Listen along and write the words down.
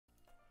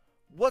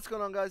What's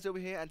going on, guys? Over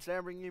here, and today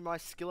I'm bringing you my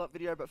skill up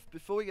video. But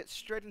before we get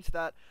straight into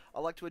that, I'd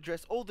like to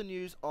address all the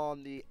news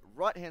on the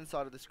right hand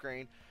side of the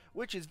screen,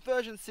 which is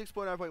version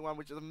 6.0.1,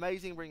 which is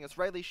amazing, bringing us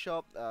Rayleigh's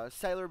shop,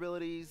 sailor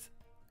abilities,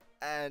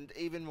 and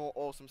even more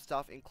awesome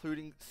stuff,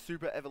 including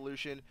super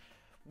evolution,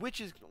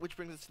 which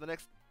brings us to the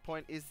next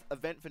point, is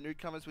event for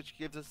newcomers, which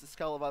gives us the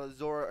skull of either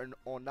Zoro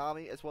or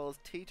Nami, as well as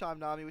tea time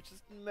Nami, which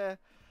is meh,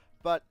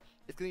 but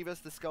it's going to give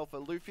us the skull for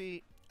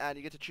Luffy, and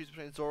you get to choose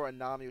between Zoro and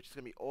Nami, which is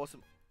going to be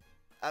awesome.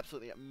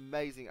 Absolutely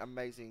amazing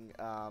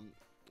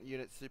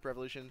unit, Super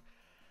Evolution.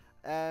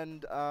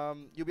 And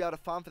you'll be able to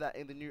farm for that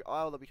in the new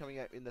Isle that'll be coming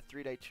out in the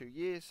 3-day 2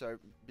 years, so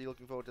be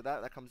looking forward to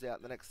that. That comes out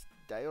in the next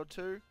day or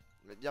two.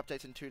 The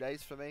update's in 2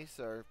 days for me,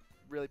 so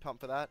really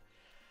pumped for that.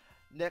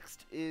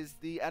 Next is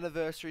the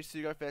anniversary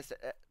SUGO-FEST.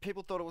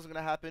 People thought it wasn't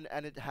going to happen,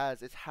 and it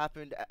has. It's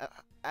happened,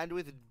 and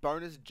with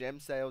bonus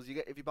gem sales, you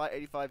get, if you buy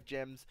 85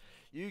 gems,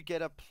 you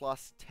get a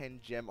plus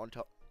 10 gems on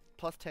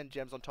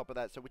top of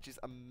that, so which is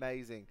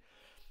amazing.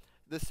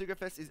 The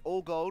SUGO-FEST is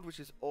all gold, which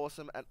is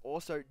awesome, and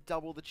also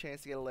double the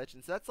chance to get a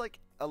legend. So that's like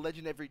a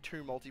legend every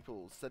 2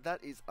 multiples. So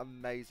that is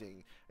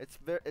amazing. It's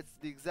the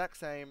exact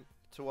same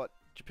to what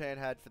Japan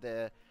had for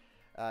their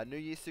New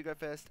Year's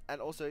SUGO-FEST, and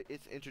also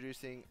it's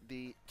introducing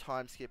the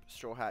time skip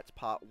Straw Hats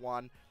Part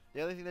 1.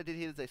 The only thing they did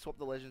here is they swapped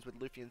the legends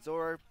with Luffy and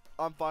Zoro.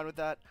 I'm fine with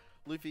that.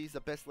 Luffy's the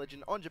best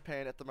legend on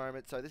Japan at the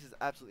moment, so this is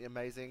absolutely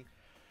amazing.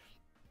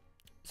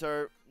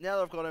 So now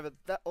that I've gone over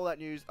all that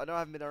news, I know I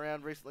haven't been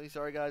around recently.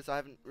 Sorry guys, I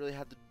haven't really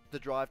had the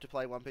drive to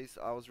play One Piece.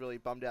 I was really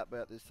bummed out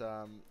about this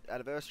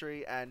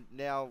anniversary, and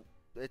now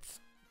it's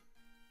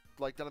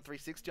like done a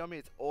 360 on me.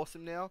 It's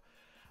awesome now.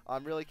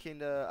 I'm really keen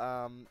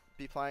to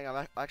be playing.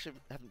 I actually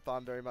haven't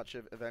farmed very much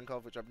of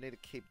Evankov, which I need to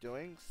keep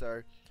doing.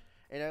 So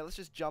anyway, let's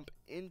just jump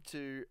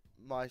into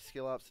my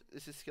skill ups.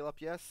 This is skill up,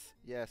 yes?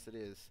 Yes, it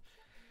is.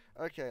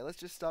 Okay, let's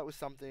just start with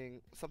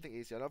something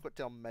easier. And I've got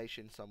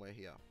Dalmatian somewhere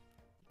here.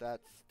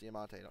 That's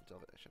Diamante, not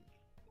Dalmatian.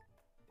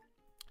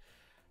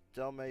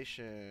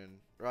 Dalmatian,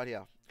 right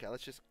here. Okay,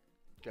 let's just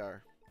go.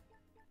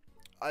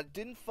 I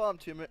didn't farm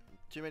too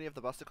many of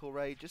the Busticle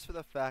raid, just for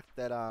the fact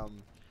that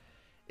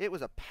it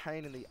was a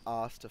pain in the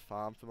ass to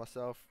farm for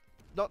myself.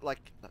 Not like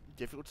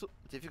difficult.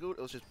 It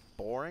was just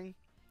boring,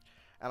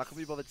 and I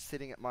couldn't be bothered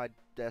sitting at my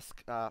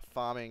desk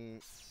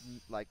farming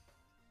like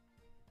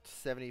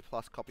 70+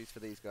 copies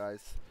for these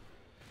guys,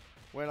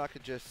 when I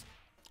could just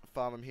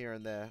farm them here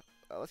and there.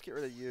 Let's get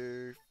rid of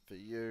you for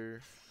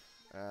you,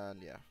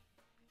 and yeah.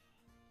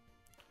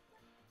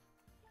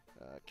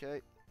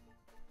 Okay.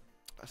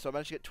 So I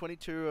managed to get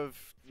 22 of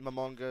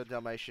Momonga,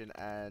 Dalmatian,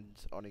 and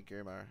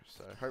Onigumo.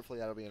 So hopefully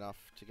that'll be enough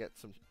to get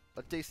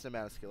a decent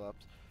amount of skill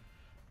ups.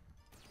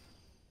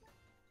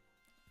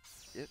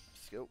 Yep,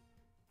 skill.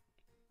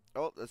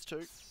 Oh, that's 2.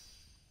 There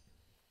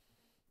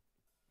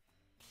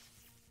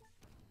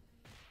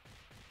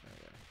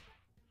we go.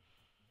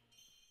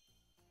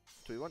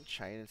 Do we want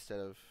chain instead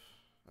of?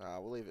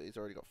 We'll leave it. He's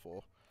already got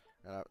 4.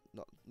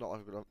 Not like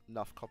I've got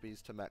enough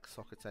copies to max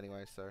sockets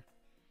anyway. So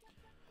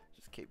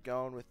just keep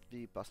going with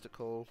the Buster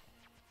Call.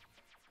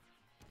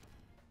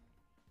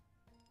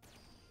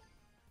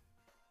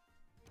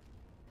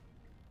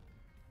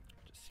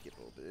 Just skip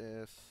all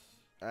this.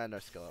 And no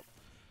skill up.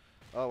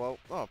 Oh well.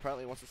 Oh,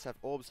 apparently it wants us to have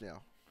orbs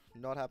now.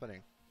 Not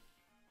happening.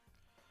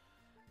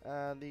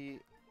 And the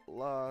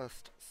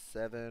last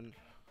 7.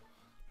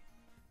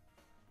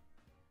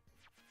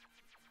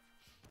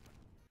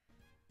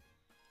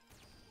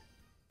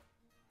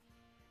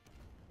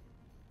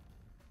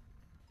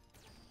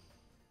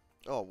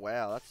 Oh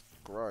wow, that's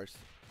gross.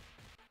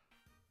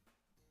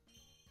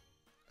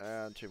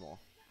 And 2 more.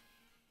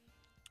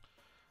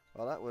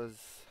 Well, that was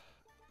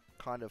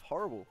kind of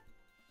horrible.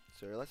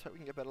 So let's hope we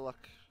can get better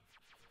luck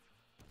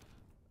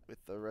with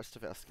the rest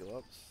of our skill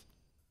ups.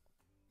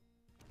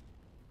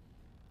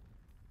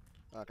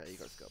 Okay, you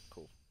got a skill up,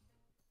 cool.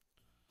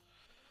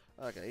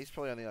 Okay, he's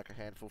probably only like a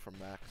handful from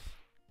max.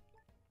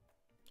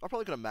 I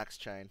probably got a max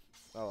chain.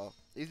 Oh well,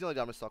 he's nearly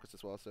done with sockets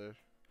as well, so.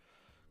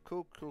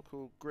 Cool.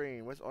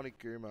 Green, where's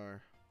Onigumo?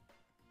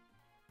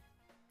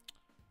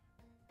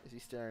 Is he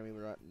staring me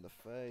right in the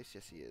face?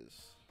 Yes, he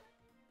is.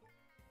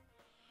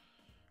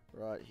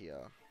 Right here.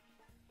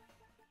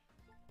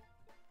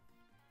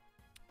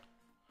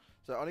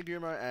 So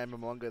Onigumo and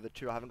Momonga are the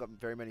 2 I haven't got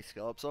very many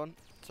skill ups on.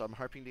 So I'm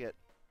hoping to get,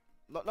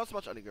 not so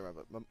much Onigumo,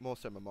 but more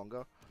so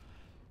Momonga.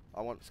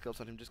 I want skill ups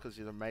on him just because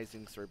he's an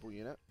amazing cerebral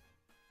unit.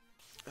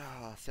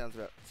 Seems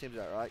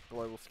about right.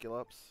 Global skill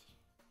ups.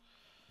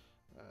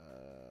 Yeah.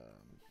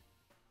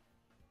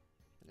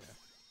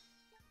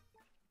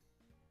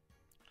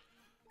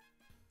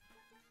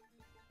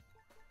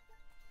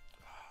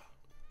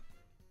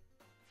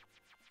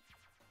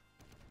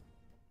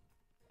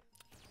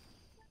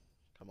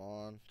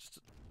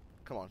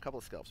 Come on, a couple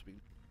of scalps would be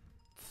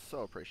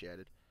so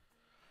appreciated.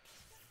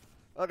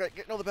 Okay,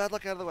 getting all the bad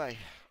luck out of the way.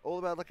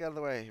 All the bad luck out of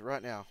the way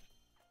right now.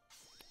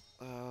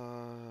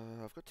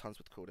 I've got tons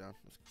with cooldown.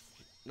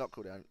 Not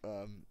cooldown.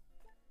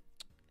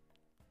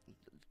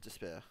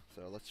 Despair.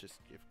 So let's just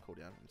give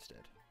cooldown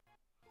instead.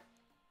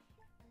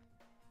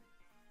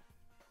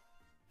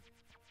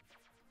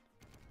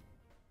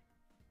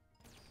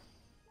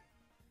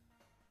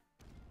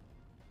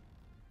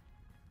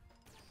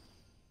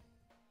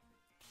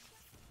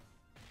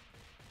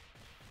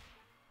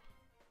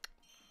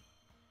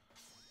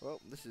 Well,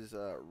 this is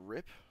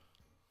RIP.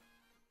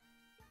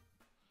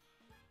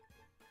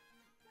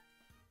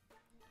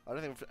 I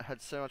don't think I've had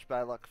so much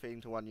bad luck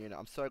feeding to one unit.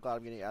 I'm so glad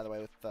I'm getting it out of the way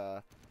with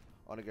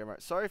Onigiri.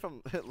 Sorry if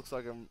it looks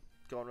like I'm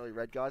going really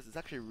red, guys. It's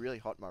actually really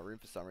hot in my room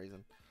for some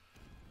reason.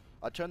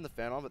 I turned the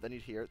fan on, but then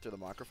you'd hear it through the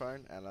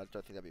microphone, and I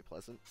don't think that'd be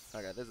pleasant.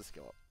 Okay, there's a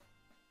skill up.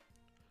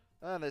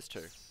 And there's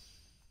 2.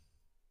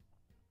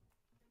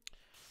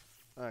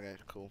 Okay,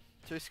 cool.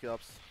 2 skill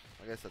ups.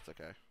 I guess that's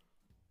okay.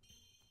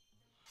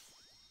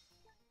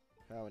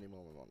 How many more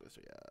Momongas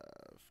do we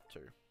have? 2.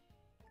 The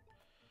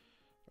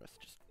rest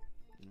are just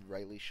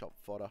Rayleigh shop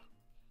fodder.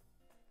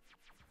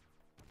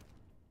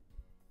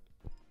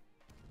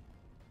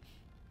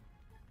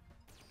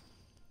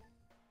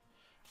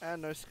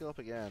 And no skill up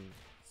again.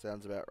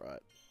 Sounds about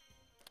right.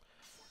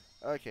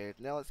 Okay,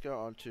 now let's go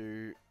on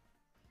to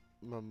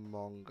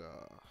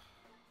Momonga.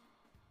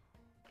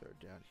 Go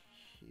down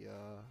here.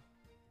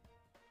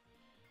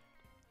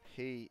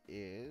 He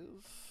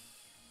is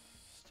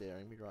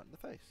staring me right in the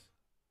face.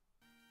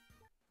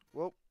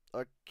 Well,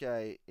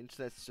 okay,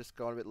 internet's just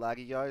gone a bit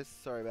laggy, guys.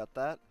 Sorry about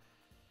that.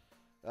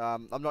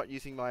 I'm not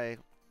using my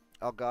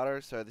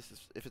Elgato, so this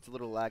is, if it's a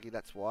little laggy,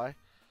 that's why.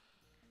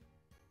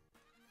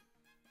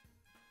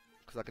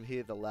 Because I can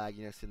hear the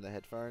lagginess in the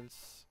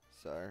headphones,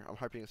 so I'm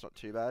hoping it's not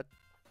too bad.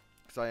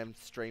 Because I am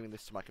streaming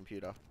this to my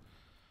computer.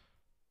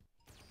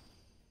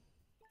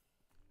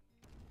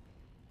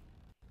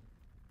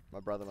 My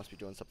brother must be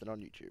doing something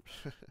on YouTube.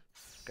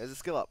 There's a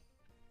skill up.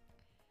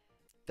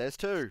 There's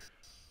 2.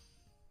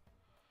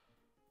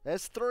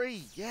 There's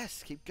 3.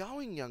 Yes, keep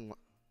going, young one.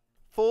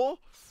 4.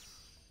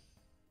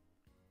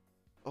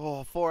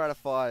 Oh, 4 out of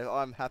 5.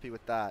 I'm happy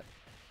with that.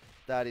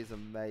 That is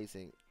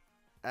amazing.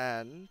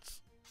 And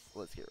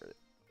let's get rid of it.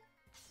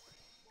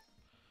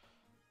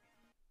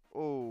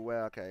 Oh,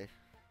 wow, okay.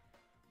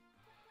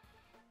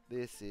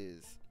 This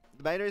is...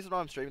 The main reason why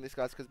I'm streaming this,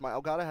 guys, is because my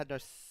Elgato had no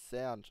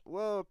sound.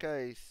 Whoa,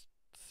 okay.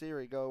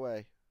 Siri, go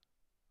away.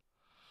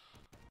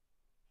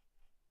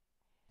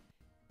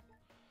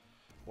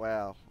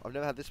 Wow, I've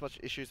never had this much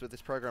issues with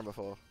this program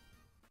before.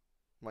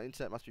 My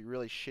internet must be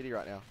really shitty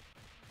right now.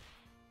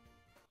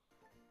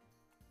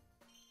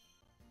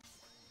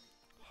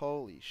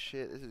 Holy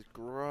shit, this is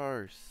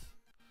gross.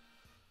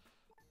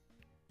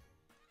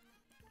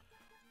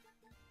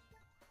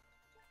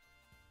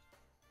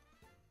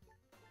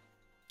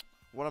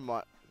 What am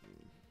I...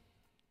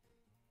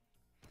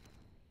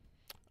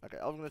 Okay,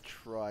 I'm gonna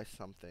try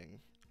something.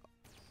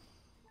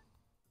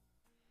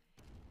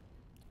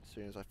 As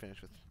soon as I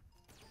finish with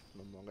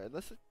Momonga.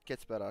 Unless it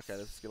gets better. Okay,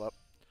 there's a skill up.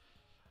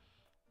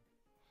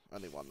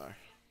 Only 1 though.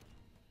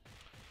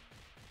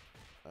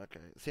 Okay,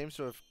 it seems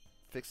to have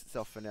fixed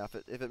itself for now.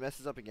 If it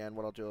messes up again,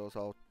 what I'll do is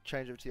I'll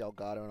change it to the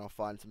Elgato and I'll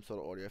find some sort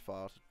of audio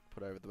file to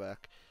put over the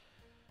back.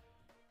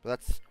 But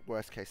that's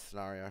worst case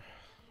scenario.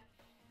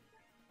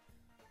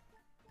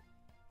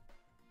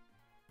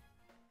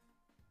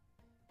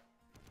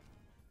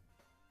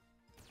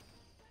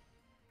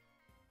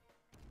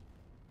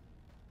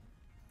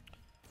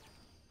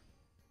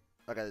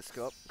 Okay, let's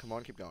go up. Come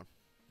on, keep going.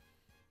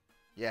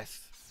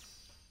 Yes.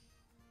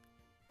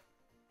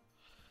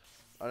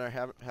 I don't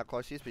know how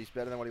close he is, but he's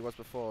better than what he was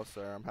before,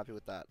 so I'm happy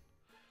with that.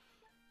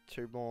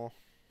 2 more.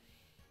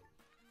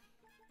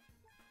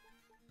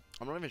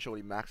 I'm not even sure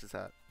what he maxes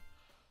at.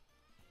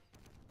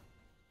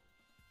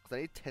 Because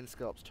they need 10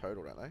 skill ups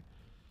total, don't they?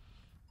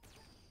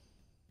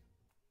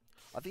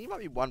 I think he might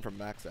be 1 from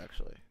max,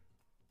 actually.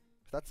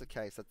 If that's the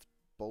case, that's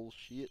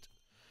bullshit.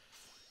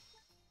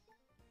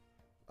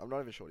 I'm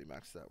not even sure what he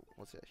maxes at.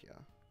 What's it here?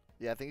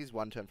 Yeah, I think he's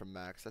 1 turn from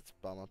max. That's a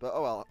bummer. But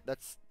oh well,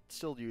 that's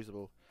still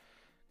usable.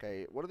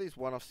 Okay, what are these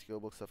one-off skill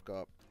books I've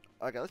got?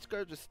 Okay, let's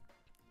go just...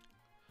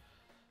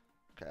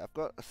 Okay, I've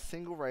got a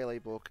single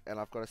Rayleigh book, and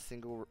I've got a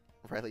single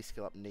Rayleigh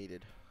skill up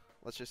needed.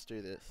 Let's just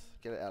do this.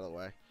 Get it out of the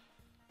way.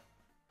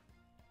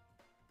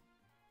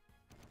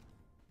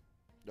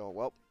 Oh,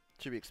 well,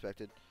 to be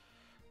expected.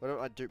 Why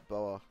don't I dupe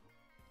Boa?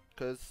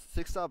 Because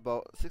 6-star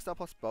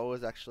plus Boa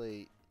is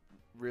actually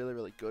really,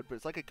 really good, but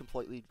it's like a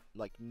completely,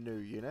 like, new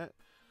unit.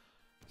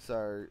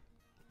 So,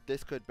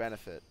 this could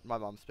benefit. My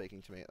mum's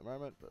speaking to me at the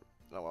moment, but...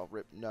 Oh well,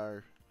 rip,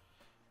 no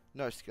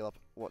skill up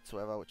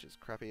whatsoever, which is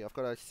crappy. I've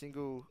got a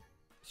single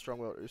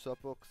Strong-Willed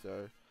Usopp book,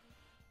 so,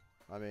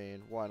 I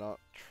mean, why not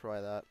try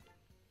that?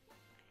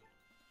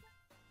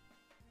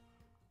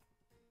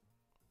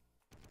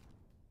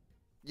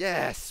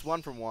 Yes!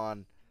 1 from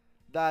 1.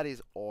 That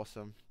is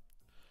awesome.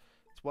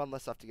 It's 1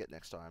 less I have to get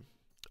next time.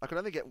 I could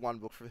only get 1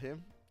 book from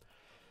him.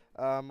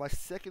 My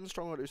second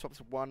Strong-Willed Usopp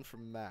is 1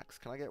 from max.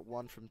 Can I get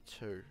 1 from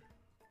 2?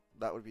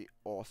 That would be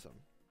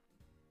awesome.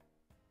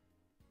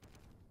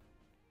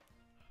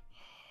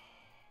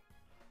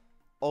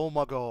 Oh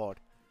my god.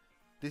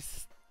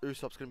 This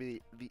Usopp's gonna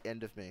be the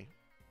end of me.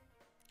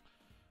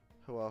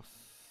 Who else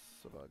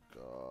have I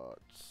got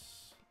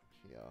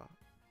here?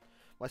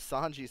 My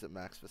Sanji's at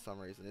max for some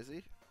reason, is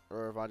he?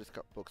 Or have I just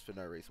got books for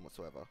no reason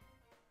whatsoever?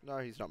 No,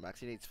 he's not max.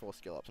 He needs 4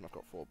 skill ups and I've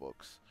got 4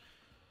 books.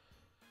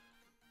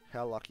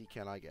 How lucky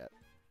can I get?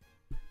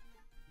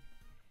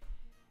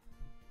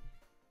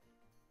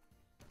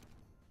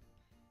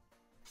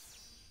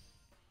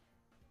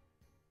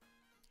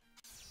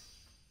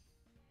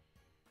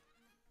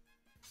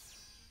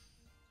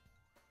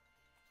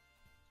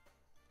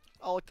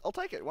 I'll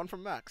take it. One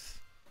from Max.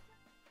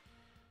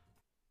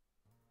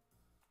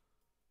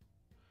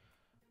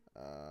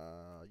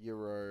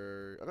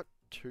 Euro. I got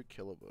 2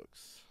 killer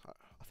books.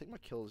 I think my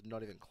kill is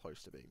not even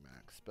close to being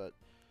max, but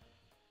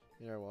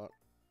you know what?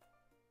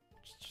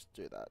 Just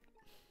do that.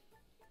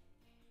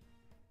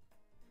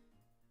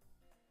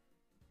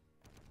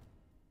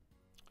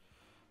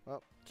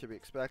 Well, to be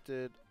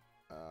expected.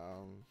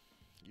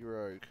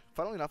 Euro.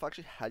 Funnily enough, I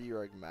actually had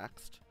Euro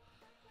maxed,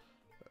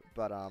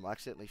 but I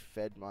accidentally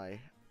fed my.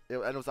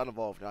 And it was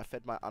unevolved, and I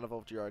fed my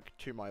unevolved Euro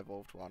to my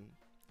evolved one,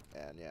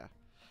 and yeah,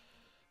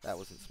 that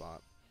wasn't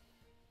smart.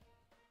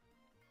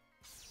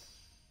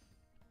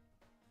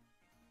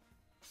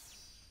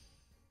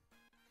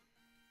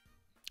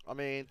 I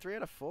mean, 3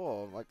 out of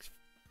 4. Like,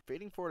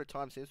 feeding 4 at a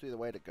time seems to be the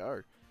way to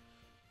go.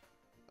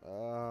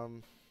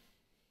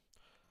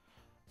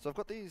 So I've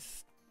got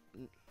these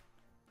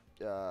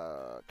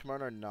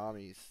Kimono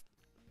Namis.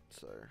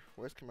 So,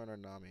 where's Kimono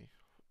Nami?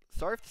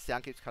 Sorry if the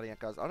sound keeps cutting out,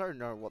 guys. I don't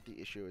know what the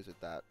issue is with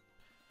that.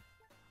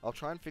 I'll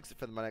try and fix it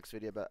for my next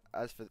video, but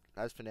as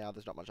for now,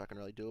 there's not much I can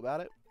really do about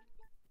it.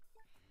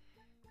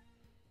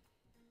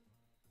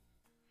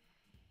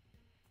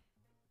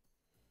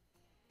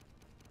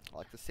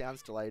 Like, the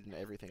sound's delayed and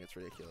everything, it's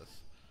ridiculous.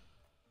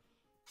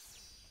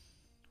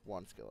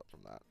 1 skill up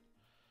from that.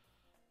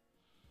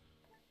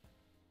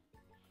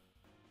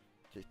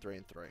 3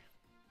 and 3.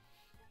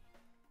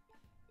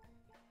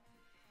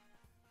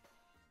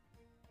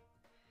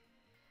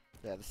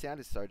 Yeah, the sound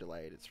is so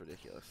delayed, it's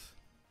ridiculous.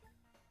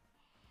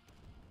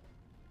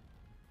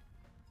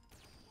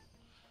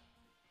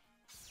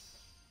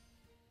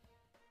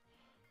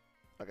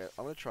 Okay,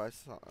 I'm gonna try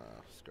some.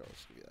 Scroll,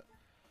 let's give you that.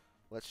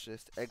 Let's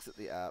just exit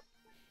the app.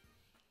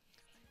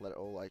 Let it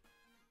all like.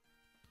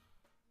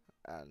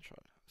 And try.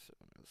 So,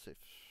 let's see if.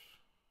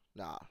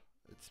 Nah,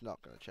 it's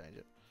not gonna change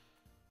it.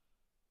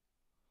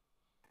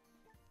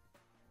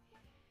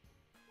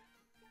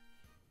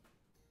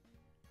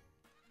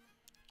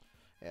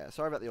 Yeah,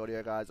 sorry about the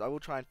audio, guys. I will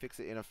try and fix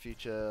it in a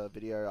future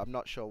video. I'm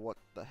not sure what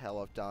the hell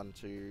I've done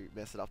to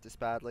mess it up this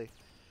badly.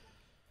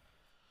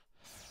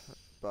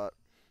 But,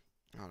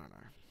 I don't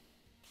know.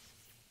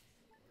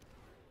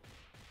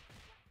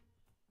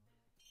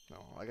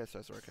 Oh, I guess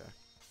those are okay.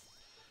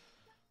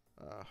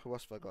 Who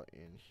else have I got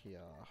in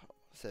here?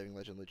 Saving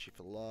Legend Lucci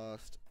for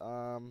last.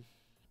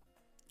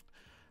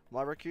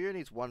 My Rakuyo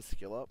needs 1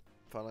 skill up,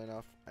 funnily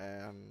enough,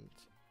 and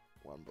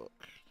 1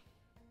 book.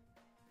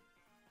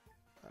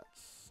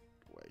 That's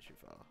way too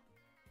far.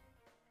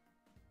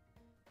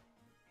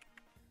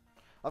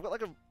 I've got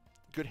like a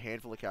good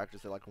handful of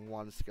characters that are like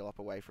 1 skill up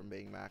away from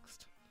being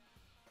maxed.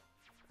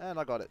 And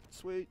I got it.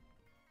 Sweet.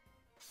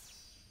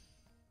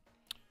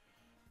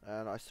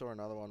 And I saw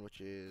another one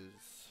which is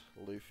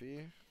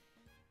Luffy.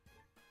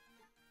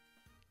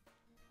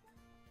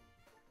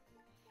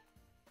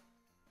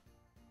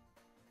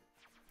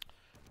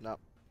 Nope.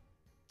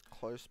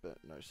 Close but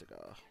no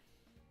cigar.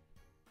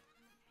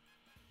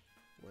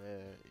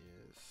 Where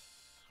is...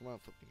 Who am I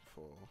looking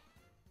for?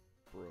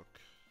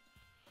 Brook.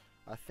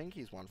 I think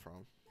he's 1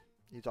 from.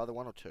 He's either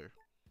 1 or 2.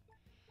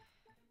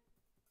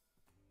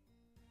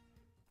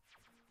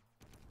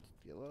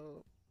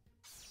 Yellow.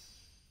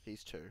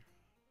 He's 2.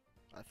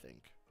 I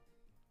think.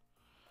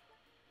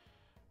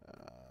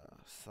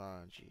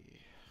 Sanji.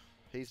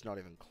 He's not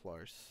even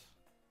close.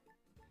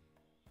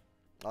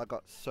 I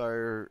got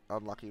so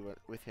unlucky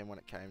with him when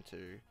it came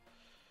to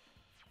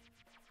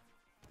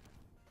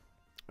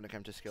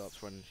skill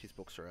ups when his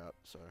books are out.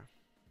 So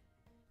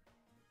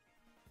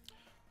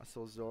I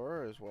saw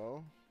Zoro as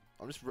well.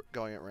 I'm just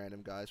going at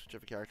random, guys.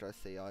 Whichever character I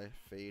see, I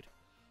feed.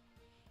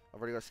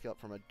 I've already got a skill up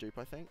from a dupe,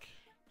 I think.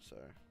 So.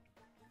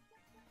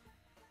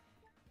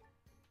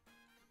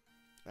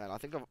 And I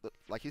think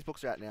like his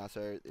books are out now,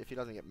 so if he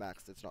doesn't get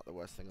maxed, it's not the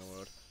worst thing in the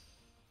world.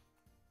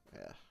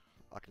 Yeah,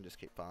 I can just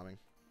keep farming.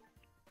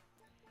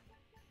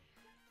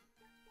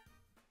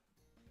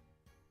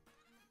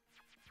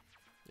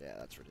 Yeah,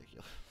 that's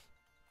ridiculous.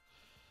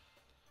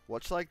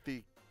 Watch like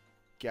the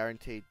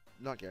guaranteed,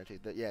 not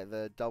guaranteed, but yeah,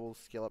 the double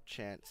skill up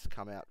chance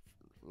come out,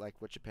 like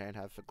what Japan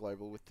have for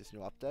global with this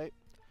new update,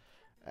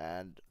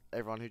 and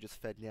everyone who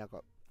just fed now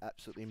got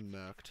absolutely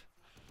murked.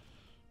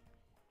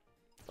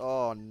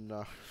 Oh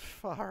no,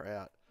 far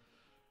out.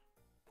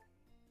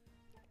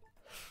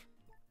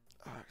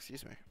 Oh,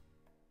 excuse me.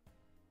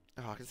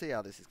 Oh, I can see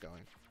how this is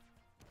going.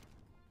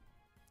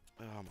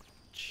 Oh my,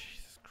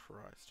 Jesus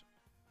Christ.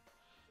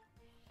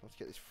 Let's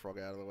get this frog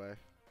out of the way.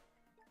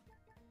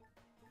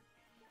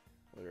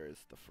 Where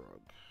is the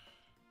frog?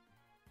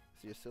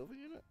 Is he a silver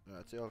unit? No,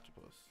 it's the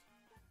octopus.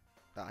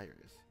 Ah, here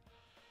he is.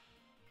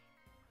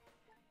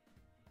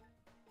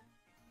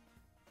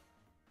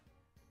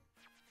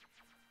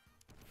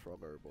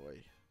 Froggo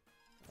boy.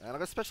 And I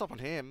got a special up on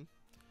him.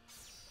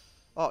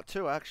 Oh,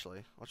 2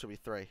 actually. Or should be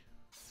 3.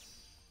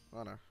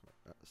 Oh no,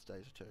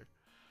 stage 2.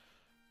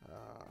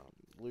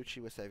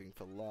 Lucci we're saving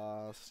for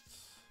last.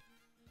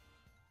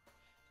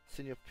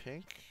 Senior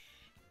Pink.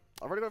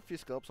 I've already got a few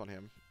skill ups on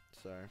him,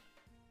 so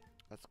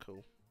that's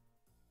cool.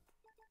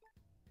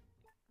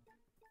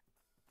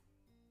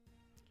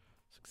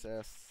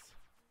 Success.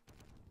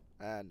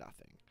 And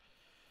nothing.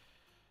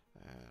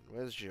 And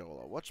where's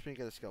Giola? Watch me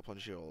get a scalp on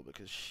Giola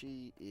because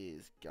she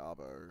is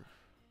Garbo.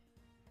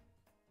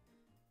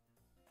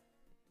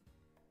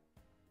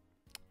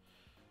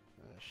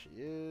 There she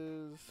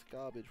is.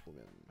 Garbage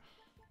woman.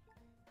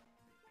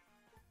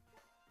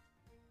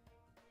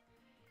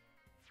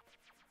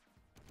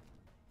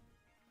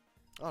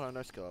 Oh no,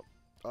 no scalp.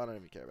 I don't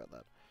even care about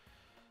that.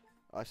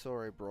 I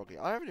saw a Broggy.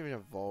 I haven't even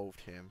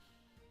evolved him.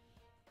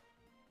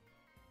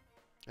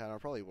 And I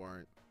probably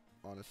won't,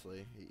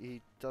 honestly.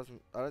 He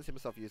doesn't... I don't see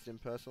myself using him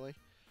personally.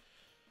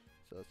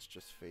 So let's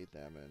just feed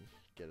them and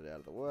get it out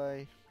of the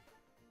way.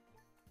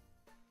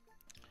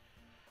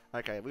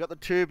 Okay, we got the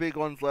two big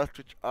ones left,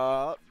 which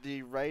are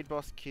the Raid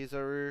Boss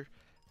Kizaru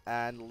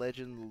and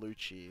Legend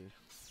Lucci.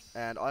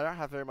 And I don't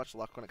have very much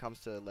luck when it comes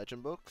to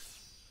Legend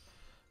books.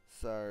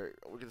 So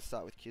we're going to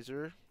start with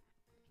Kizaru.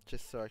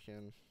 Just so I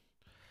can...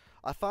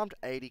 I farmed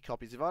 80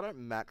 copies. If I don't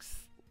max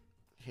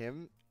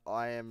him,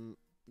 I am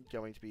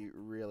going to be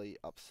really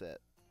upset.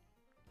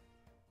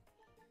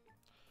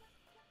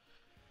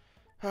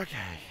 Okay,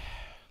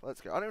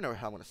 let's go. I don't even know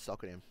how I'm going to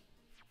socket him.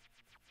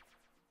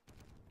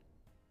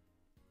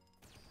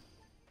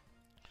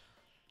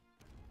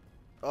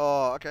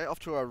 Oh, okay, off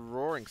to a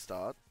roaring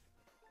start.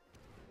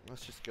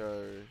 Let's just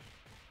go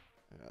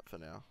for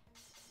now.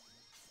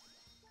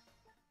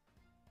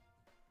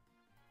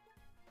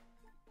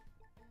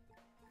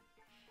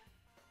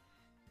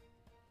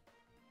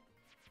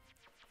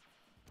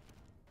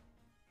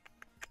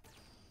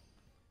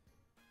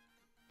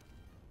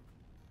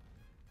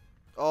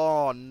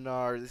 Oh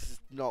no, this is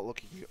not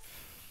looking good.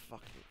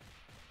 Fucking.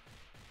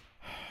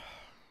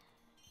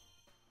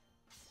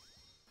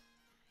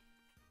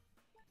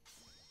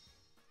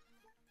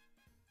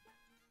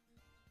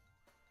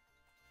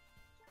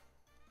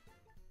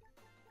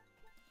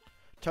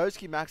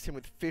 Toski maxed him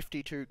with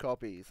 52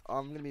 copies.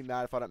 I'm gonna be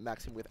mad if I don't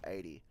max him with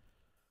 80.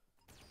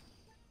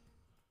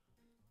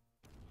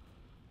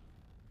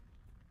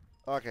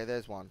 Okay,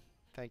 there's one.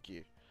 Thank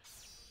you.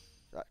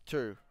 Right,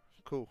 two.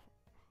 Cool.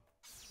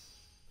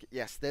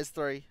 Yes, there's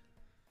three.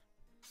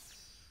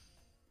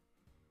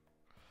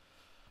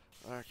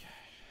 Okay.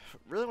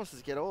 Really wants us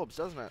to get orbs,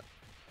 doesn't it?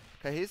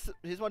 Okay,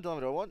 here's my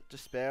dilemma. Do I want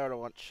Despair or do I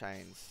want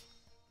Chains?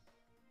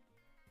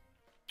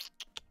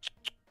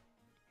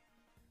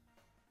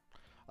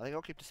 I think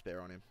I'll keep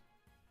Despair on him.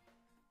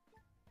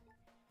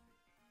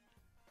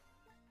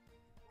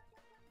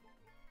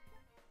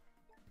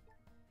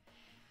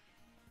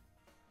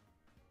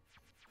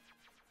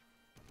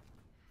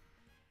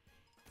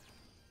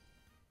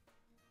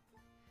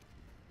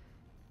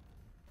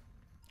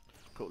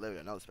 Cool, there we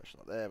go, another special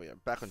up. There we go,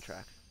 back on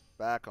track.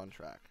 Back on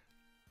track.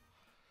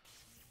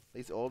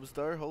 These orbs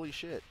though, holy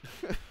shit.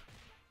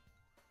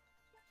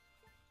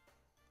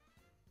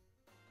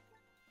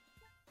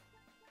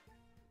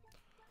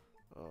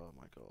 Oh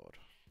my god.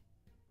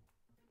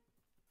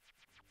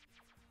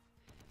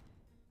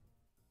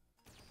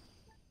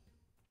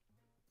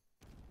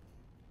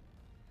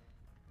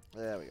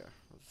 There we go,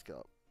 let's go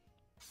up.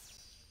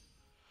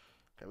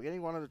 Okay, we're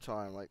getting one at a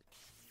time, like,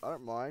 I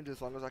don't mind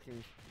as long as I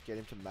can get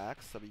him to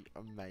max, that'd be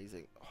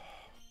amazing. Oh.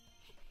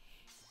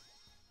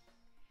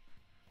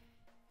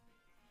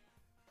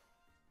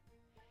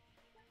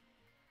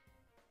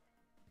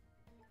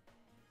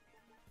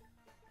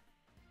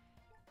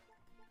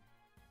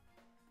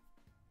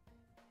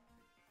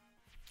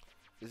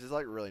 This is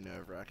like really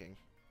nerve-wracking.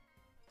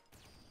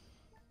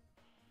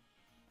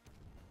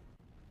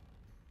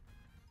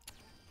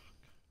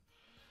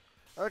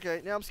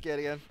 Okay, now I'm scared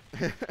again.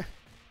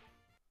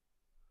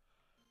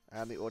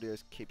 And the audio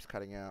keeps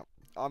cutting out.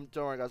 Don't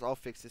worry guys, I'll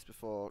fix this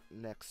before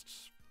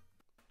next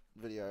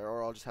video,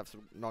 or I'll just have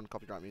some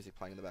non-copyright music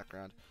playing in the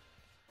background.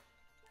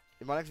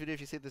 In my next video,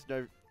 if you see there's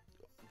no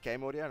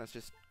game audio and it's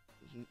just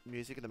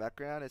music in the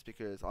background, it's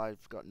because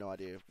I've got no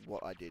idea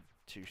what I did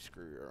to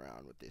screw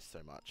around with this so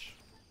much.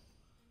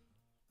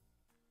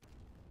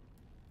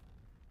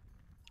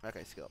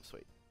 Okay, skill up,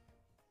 sweet.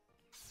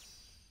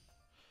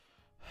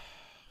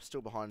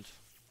 Still behind.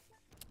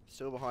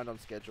 Still behind on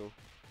schedule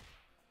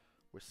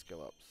with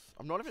skill ups.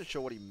 I'm not even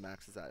sure what he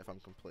maxes at, if I'm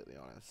completely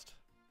honest.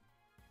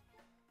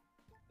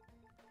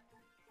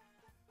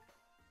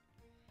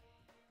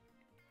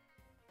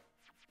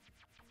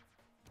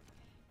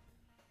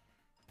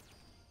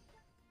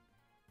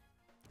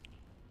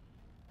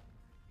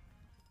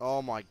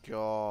 Oh my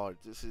god,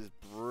 this is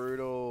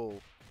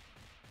brutal.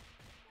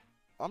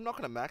 I'm not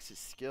going to max his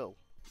skill.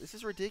 This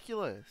is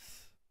ridiculous.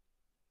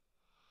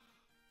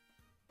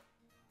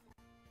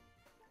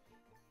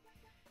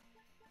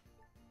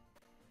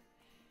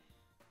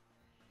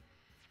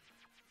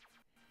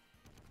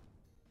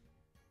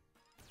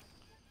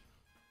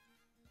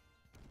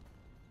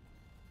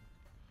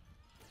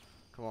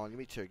 Come on, give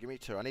me two, give me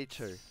two. I need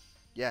two.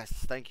 Yes,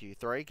 thank you.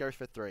 Three, go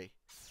for three.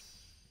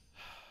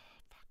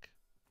 Fuck.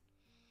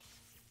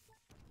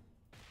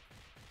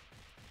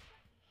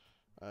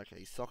 Okay,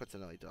 his sockets are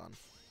nearly done.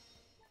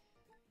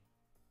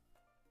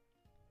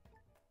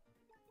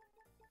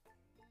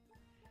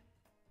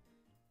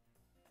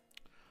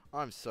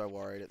 I'm so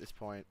worried at this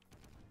point.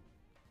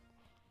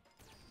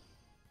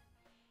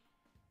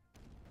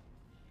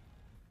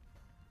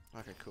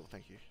 Okay, cool,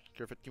 thank you.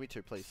 Griffith, give me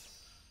 2, please.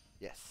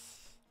 Yes.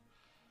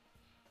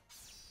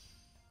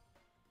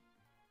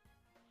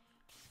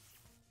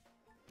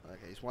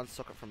 Okay, he's 1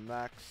 socket from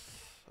max.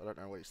 I don't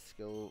know what his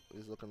skill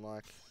is looking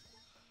like.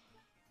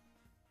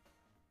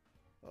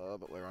 Oh,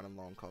 but we're running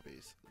low on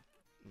copies.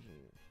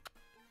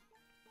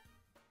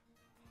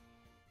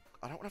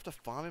 I don't want to have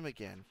to farm him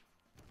again.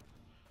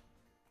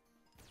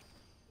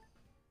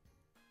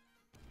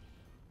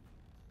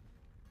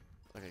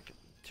 Okay,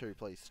 2,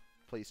 please.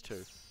 Please,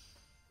 2.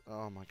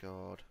 Oh my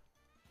god.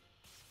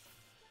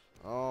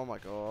 Oh my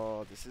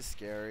god, this is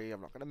scary.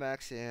 I'm not going to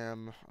max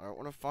him. I don't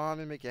want to farm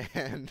him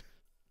again.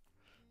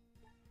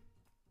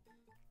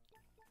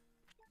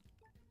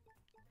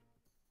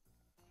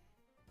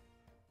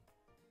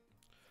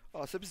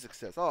 Oh, super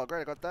success. Oh,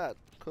 great, I got that.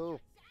 Cool.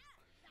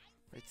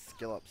 8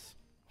 skill ups.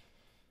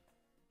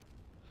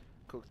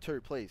 Cool,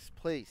 2, please.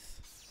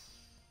 Please.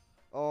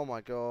 Oh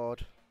my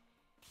god.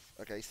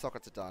 Okay,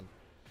 sockets are done.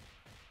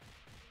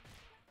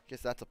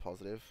 Guess that's a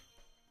positive.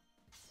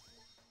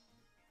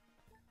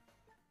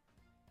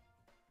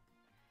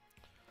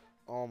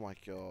 Oh my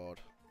god.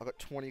 I got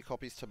 20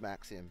 copies to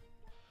max him.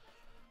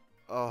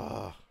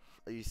 Oh,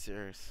 are you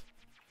serious?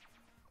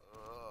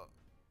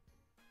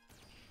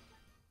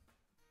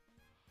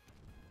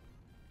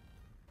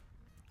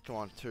 Come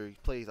on, 2.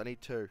 Please, I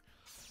need 2.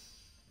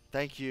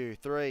 Thank you.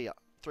 3.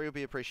 3 will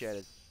be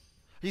appreciated.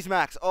 He's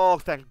max. Oh,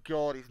 thank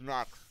god he's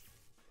max.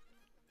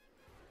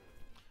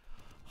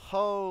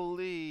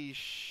 Holy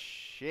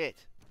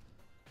shit.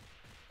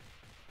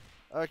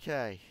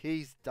 Okay,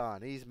 he's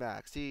done. He's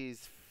maxed.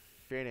 He's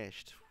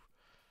finished.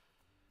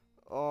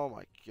 Oh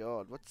my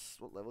god. What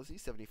level is he?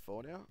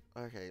 74 now?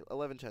 Okay,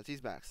 11 turns.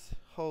 He's maxed.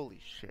 Holy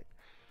shit.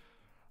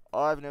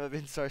 I've never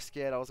been so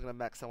scared I was going to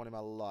max someone in my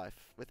life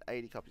with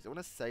 80 copies. I want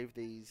to save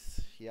these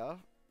here.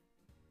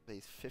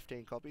 These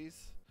 15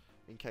 copies.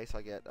 In case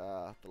I get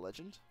the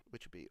legend.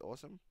 Which would be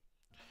awesome.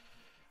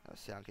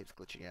 Sound keeps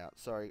glitching out.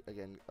 Sorry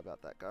again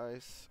about that,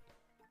 guys.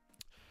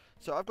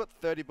 So I've got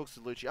 30 books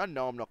with Lucci. I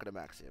know I'm not going to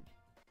max him.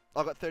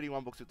 I've got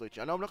 31 books with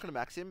Lucci. I know I'm not going to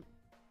max him.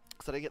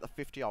 Because I didn't get the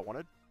 50 I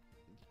wanted.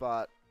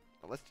 But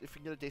if we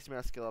can get a decent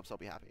amount of skill ups, I'll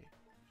be happy.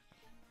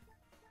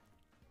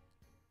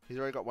 He's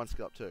already got 1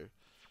 skill up too.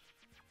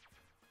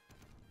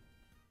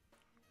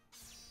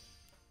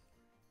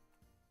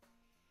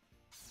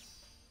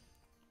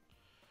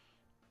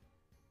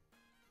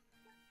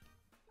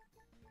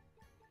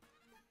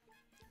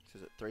 So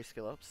is it 3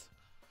 skill ups?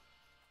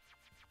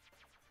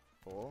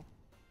 4.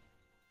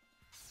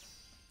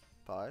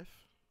 5. Okay,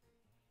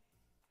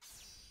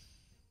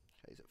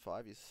 he's at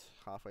 5. He's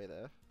halfway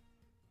there.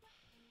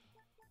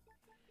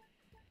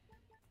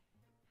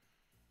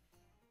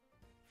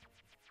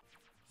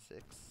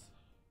 6.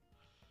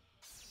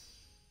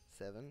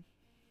 7.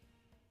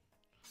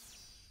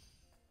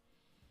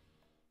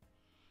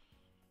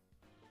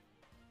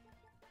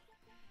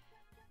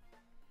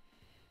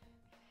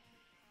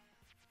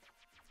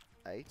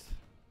 8.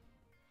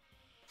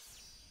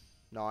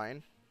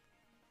 9.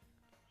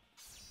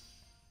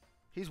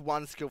 He's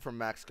 1 skill from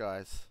max,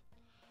 guys.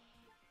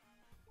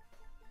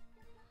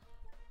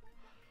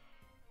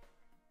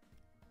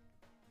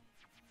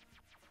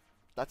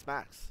 That's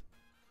max.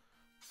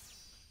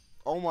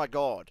 Oh my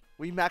god.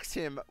 We maxed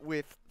him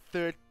with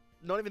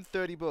not even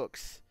 30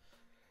 books.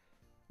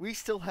 We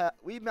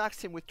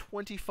maxed him with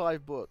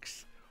 25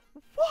 books.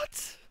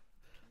 What?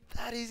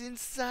 That is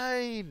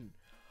insane.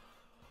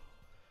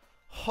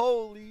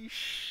 Holy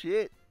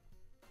shit.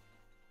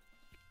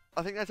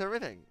 I think that's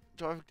everything.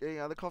 Do I have any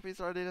other copies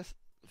that I need to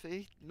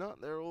see? No,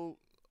 they're all...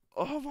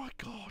 Oh my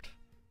god.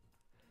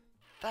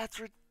 That's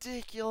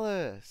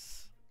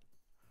ridiculous.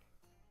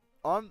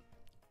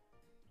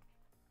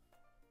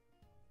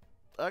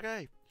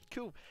 Okay,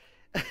 cool.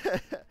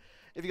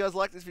 If you guys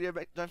like this video,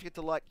 don't forget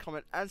to like,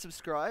 comment, and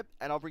subscribe.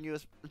 And I'll bring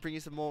you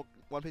some more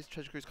One Piece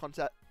Treasure Cruise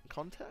content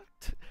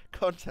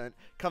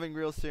coming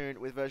real soon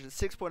with version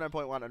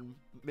 6.0.1 and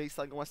me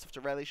selling all my stuff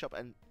to Rayleigh Shop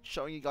and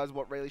showing you guys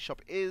what Rayleigh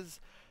Shop is.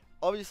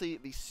 Obviously,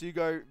 the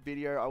Sugo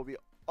video, I will be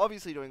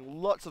obviously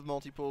doing lots of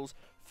multi-pulls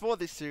for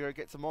this Sugo,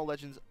 get some more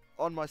legends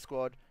on my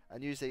squad,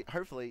 and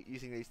hopefully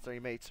using these 3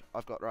 meats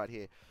I've got right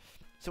here.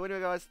 So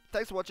anyway, guys,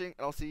 thanks for watching,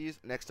 and I'll see you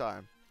next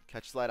time.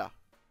 Catch you later.